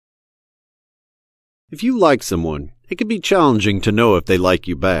If you like someone, it can be challenging to know if they like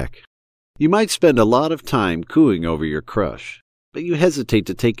you back. You might spend a lot of time cooing over your crush, but you hesitate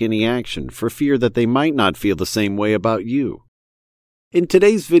to take any action for fear that they might not feel the same way about you. In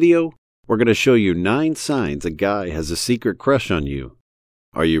today's video, we're going to show you 9 signs a guy has a secret crush on you.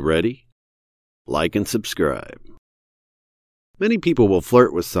 Are you ready? Like and subscribe. Many people will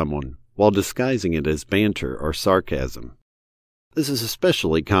flirt with someone while disguising it as banter or sarcasm. This is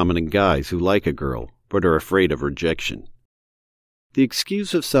especially common in guys who like a girl but are afraid of rejection. The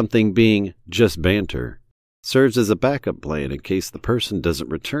excuse of something being just banter serves as a backup plan in case the person doesn't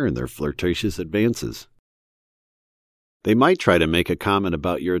return their flirtatious advances. They might try to make a comment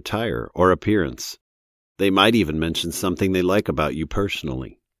about your attire or appearance. They might even mention something they like about you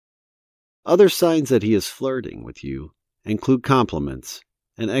personally. Other signs that he is flirting with you include compliments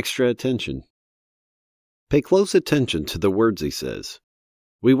and extra attention. Pay close attention to the words he says.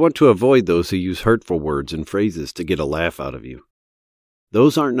 We want to avoid those who use hurtful words and phrases to get a laugh out of you.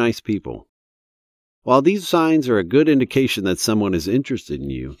 Those aren't nice people. While these signs are a good indication that someone is interested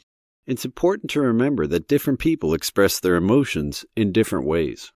in you, it's important to remember that different people express their emotions in different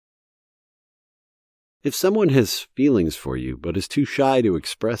ways. If someone has feelings for you but is too shy to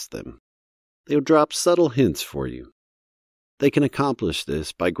express them, they'll drop subtle hints for you. They can accomplish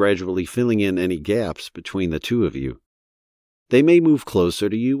this by gradually filling in any gaps between the two of you. They may move closer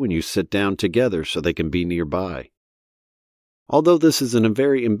to you when you sit down together so they can be nearby. Although this is a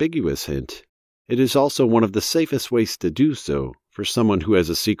very ambiguous hint, it is also one of the safest ways to do so for someone who has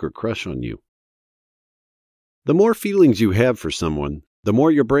a secret crush on you. The more feelings you have for someone, the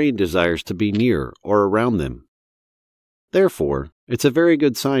more your brain desires to be near or around them. Therefore, it's a very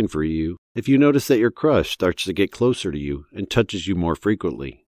good sign for you if you notice that your crush starts to get closer to you and touches you more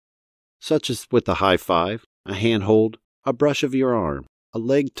frequently, such as with a high five, a hand hold, a brush of your arm, a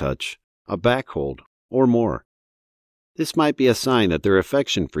leg touch, a back hold, or more. This might be a sign that their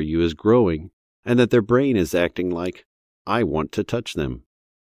affection for you is growing and that their brain is acting like, I want to touch them.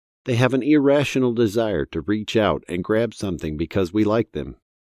 They have an irrational desire to reach out and grab something because we like them.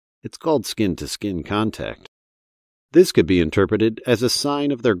 It's called skin-to-skin contact. This could be interpreted as a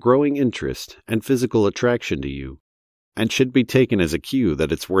sign of their growing interest and physical attraction to you, and should be taken as a cue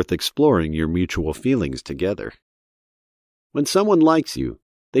that it's worth exploring your mutual feelings together. When someone likes you,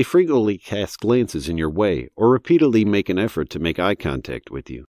 they frequently cast glances in your way or repeatedly make an effort to make eye contact with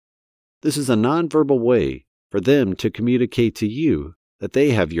you. This is a nonverbal way for them to communicate to you that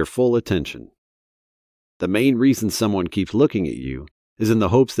they have your full attention. The main reason someone keeps looking at you is in the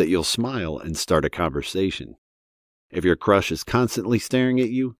hopes that you'll smile and start a conversation. If your crush is constantly staring at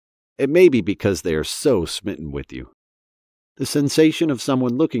you, it may be because they are so smitten with you. The sensation of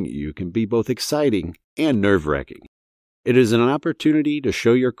someone looking at you can be both exciting and nerve-wracking. It is an opportunity to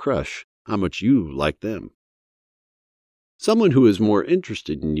show your crush how much you like them. Someone who is more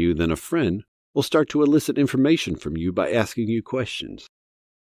interested in you than a friend will start to elicit information from you by asking you questions.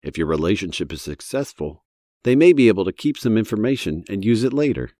 If your relationship is successful, they may be able to keep some information and use it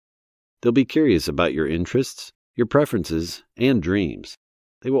later. They'll be curious about your interests, your preferences, and dreams.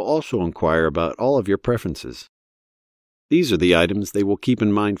 They will also inquire about all of your preferences. These are the items they will keep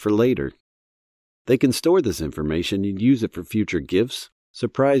in mind for later. They can store this information and use it for future gifts,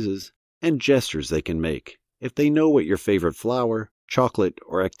 surprises, and gestures they can make if they know what your favorite flower, chocolate,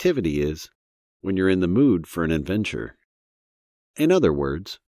 or activity is when you're in the mood for an adventure. In other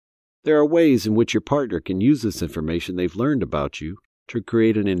words, there are ways in which your partner can use this information they've learned about you to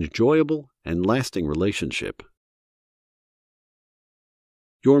create an enjoyable and lasting relationship.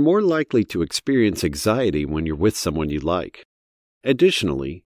 You're more likely to experience anxiety when you're with someone you like.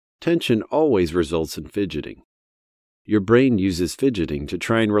 Additionally, tension always results in fidgeting. Your brain uses fidgeting to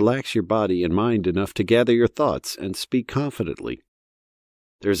try and relax your body and mind enough to gather your thoughts and speak confidently.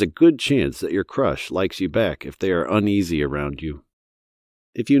 There's a good chance that your crush likes you back if they are uneasy around you.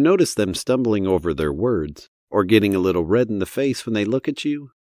 If you notice them stumbling over their words or getting a little red in the face when they look at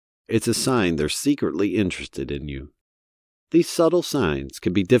you, it's a sign they're secretly interested in you. These subtle signs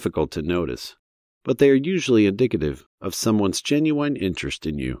can be difficult to notice, but they are usually indicative of someone's genuine interest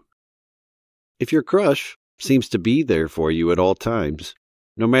in you. If your crush seems to be there for you at all times,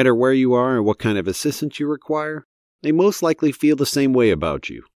 no matter where you are and what kind of assistance you require, they most likely feel the same way about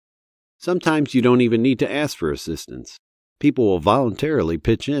you. Sometimes you don't even need to ask for assistance. People will voluntarily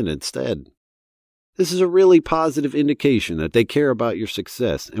pitch in instead. This is a really positive indication that they care about your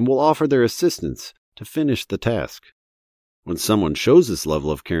success and will offer their assistance to finish the task. When someone shows this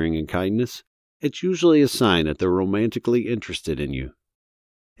level of caring and kindness, it's usually a sign that they're romantically interested in you.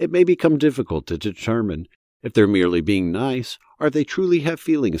 It may become difficult to determine if they're merely being nice or if they truly have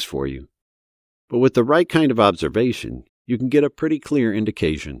feelings for you. But with the right kind of observation, you can get a pretty clear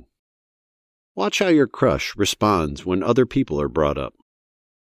indication. Watch how your crush responds when other people are brought up.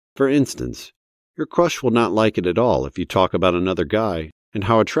 For instance, your crush will not like it at all if you talk about another guy and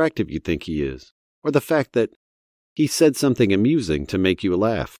how attractive you think he is, or the fact that he said something amusing to make you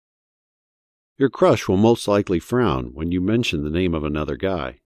laugh. Your crush will most likely frown when you mention the name of another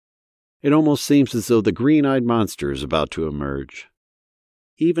guy. It almost seems as though the green-eyed monster is about to emerge.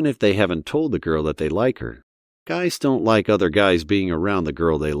 Even if they haven't told the girl that they like her, guys don't like other guys being around the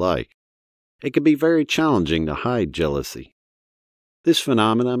girl they like. It can be very challenging to hide jealousy. This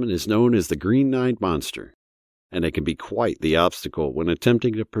phenomenon is known as the green-eyed monster, and it can be quite the obstacle when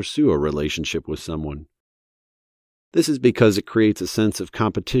attempting to pursue a relationship with someone. This is because it creates a sense of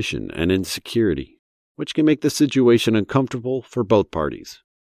competition and insecurity, which can make the situation uncomfortable for both parties.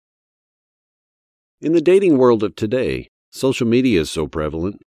 In the dating world of today, social media is so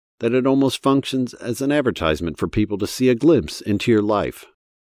prevalent that it almost functions as an advertisement for people to see a glimpse into your life.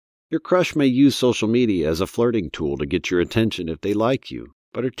 Your crush may use social media as a flirting tool to get your attention if they like you,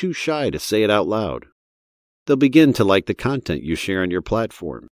 but are too shy to say it out loud. They'll begin to like the content you share on your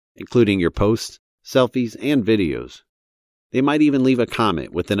platform, including your posts, selfies, and videos. They might even leave a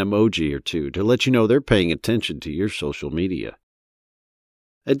comment with an emoji or two to let you know they're paying attention to your social media.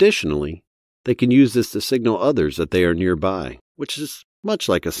 Additionally, they can use this to signal others that they are nearby, which is much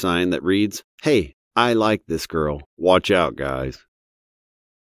like a sign that reads, "Hey, I like this girl. Watch out, guys."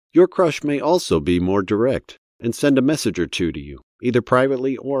 Your crush may also be more direct and send a message or two to you, either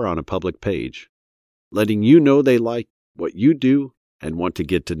privately or on a public page, letting you know they like what you do and want to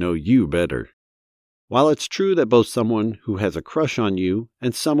get to know you better. While it's true that both someone who has a crush on you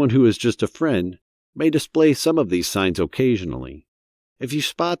and someone who is just a friend may display some of these signs occasionally, if you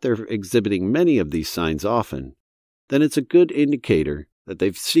spot they're exhibiting many of these signs often, then it's a good indicator that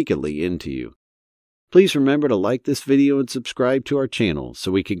they've secretly into you. Please remember to like this video and subscribe to our channel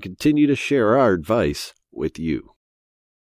so we can continue to share our advice with you.